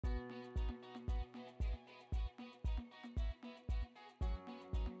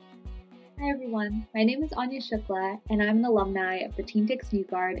Hi everyone, my name is Anya Shukla and I'm an alumni of the TeenTix New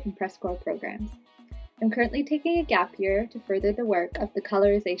Guard and Press Corps programs. I'm currently taking a gap year to further the work of the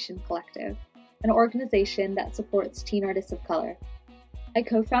Colorization Collective, an organization that supports teen artists of color. I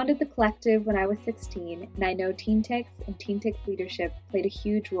co-founded the collective when I was 16, and I know TeenTix and TeenTix leadership played a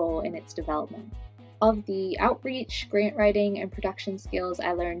huge role in its development. All of the outreach, grant writing, and production skills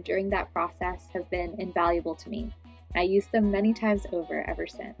I learned during that process have been invaluable to me. I used them many times over ever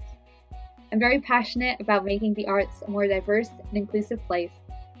since. I'm very passionate about making the arts a more diverse and inclusive place,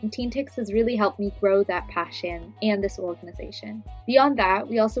 and TeenTix has really helped me grow that passion and this organization. Beyond that,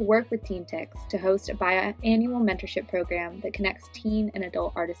 we also work with TeenTix to host a biannual mentorship program that connects teen and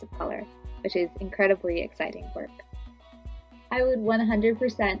adult artists of color, which is incredibly exciting work. I would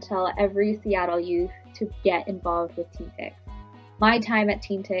 100% tell every Seattle youth to get involved with TeenTix. My time at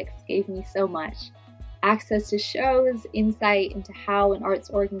TeenTix gave me so much. Access to shows, insight into how an arts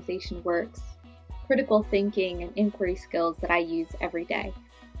organization works, critical thinking and inquiry skills that I use every day.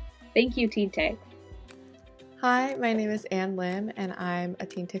 Thank you, TeenTix. Hi, my name is Ann Lim and I'm a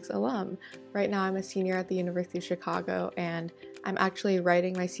TeenTix alum. Right now I'm a senior at the University of Chicago and I'm actually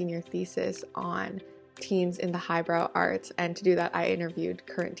writing my senior thesis on teens in the highbrow arts, and to do that I interviewed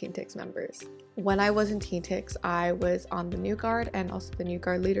current TeenTix members. When I was in TeenTix, I was on the New Guard and also the New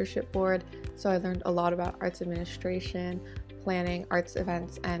Guard Leadership Board, so I learned a lot about arts administration, planning arts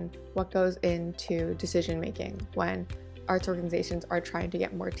events, and what goes into decision making when arts organizations are trying to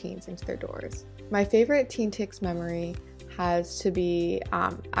get more teens into their doors. My favorite TeenTix memory has to be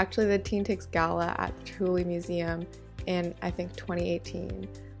actually the TeenTix Gala at the Truly Museum in, I think, 2018.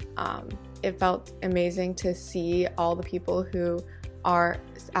 It felt amazing to see all the people who are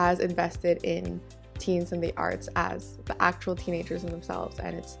as invested in teens and the arts as the actual teenagers in themselves,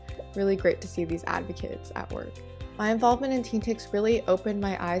 and it's really great to see these advocates at work. My involvement in TeenTix really opened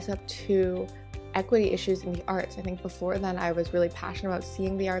my eyes up to equity issues in the arts. I think before then I was really passionate about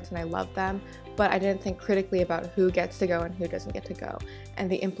seeing the arts and I loved them, but I didn't think critically about who gets to go and who doesn't get to go and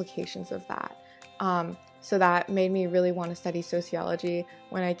the implications of that. So that made me really want to study sociology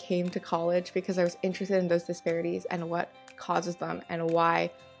when I came to college, because I was interested in those disparities and what causes them and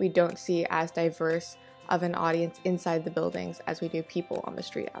why we don't see as diverse of an audience inside the buildings as we do people on the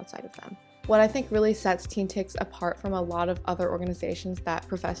street outside of them. What I think really sets TeenTix apart from a lot of other organizations that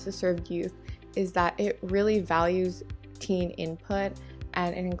profess to serve youth is that it really values teen input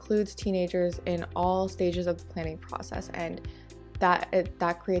and it includes teenagers in all stages of the planning process, and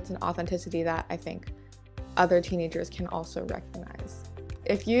that creates an authenticity that I think other teenagers can also recognize.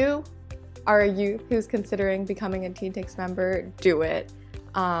 If you are a youth who's considering becoming a TeenTix member, do it.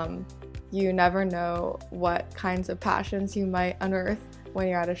 You never know what kinds of passions you might unearth when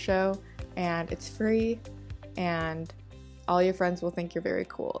you're at a show, and it's free, and all your friends will think you're very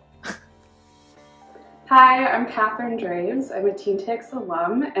cool. Hi, I'm Catherine Draves. I'm a TeenTix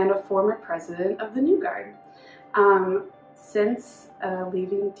alum and a former president of the New Guard. Since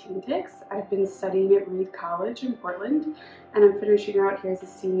leaving TeenTix, I've been studying at Reed College in Portland, and I'm finishing out here as a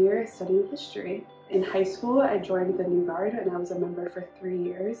senior studying history. In high school, I joined the New Guard and I was a member for 3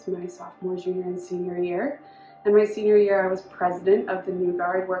 years, my sophomore, junior, and senior year. And my senior year, I was president of the New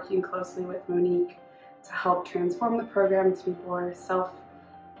Guard, working closely with Monique to help transform the program to be more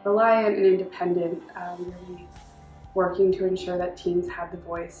self-reliant and independent, really working to ensure that teens had the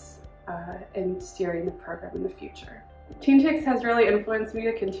voice in steering the program in the future. TeenTix has really influenced me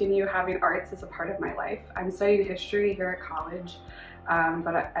to continue having arts as a part of my life. I'm studying history here at college,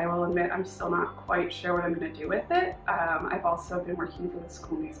 but I will admit I'm still not quite sure what I'm going to do with it. I've also been working for the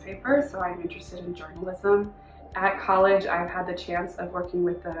school newspaper, so I'm interested in journalism. At college, I've had the chance of working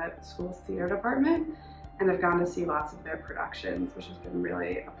with the school's theater department, and I've gone to see lots of their productions, which has been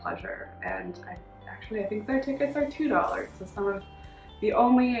really a pleasure. And I think their tickets are $2, so some of the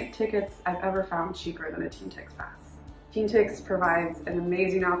only tickets I've ever found cheaper than a TeenTix pass. TeenTix provides an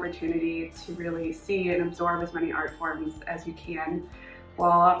amazing opportunity to really see and absorb as many art forms as you can.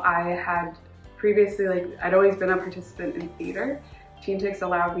 While I had previously, I'd always been a participant in theater, TeenTix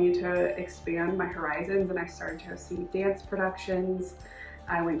allowed me to expand my horizons, and I started to see dance productions.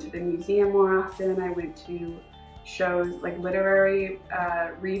 I went to the museum more often. I went to shows like literary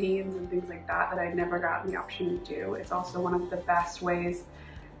readings and things like that I'd never gotten the option to do. It's also one of the best ways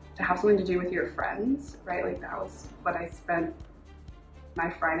to have something to do with your friends, right? Like that was what I spent my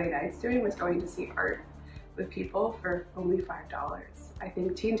Friday nights doing, was going to see art with people for only $5. I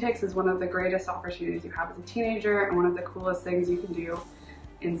think TeenTix is one of the greatest opportunities you have as a teenager and one of the coolest things you can do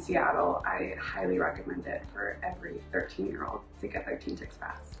in Seattle. I highly recommend it for every 13-year-old to get their TeenTix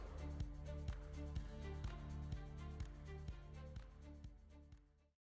pass.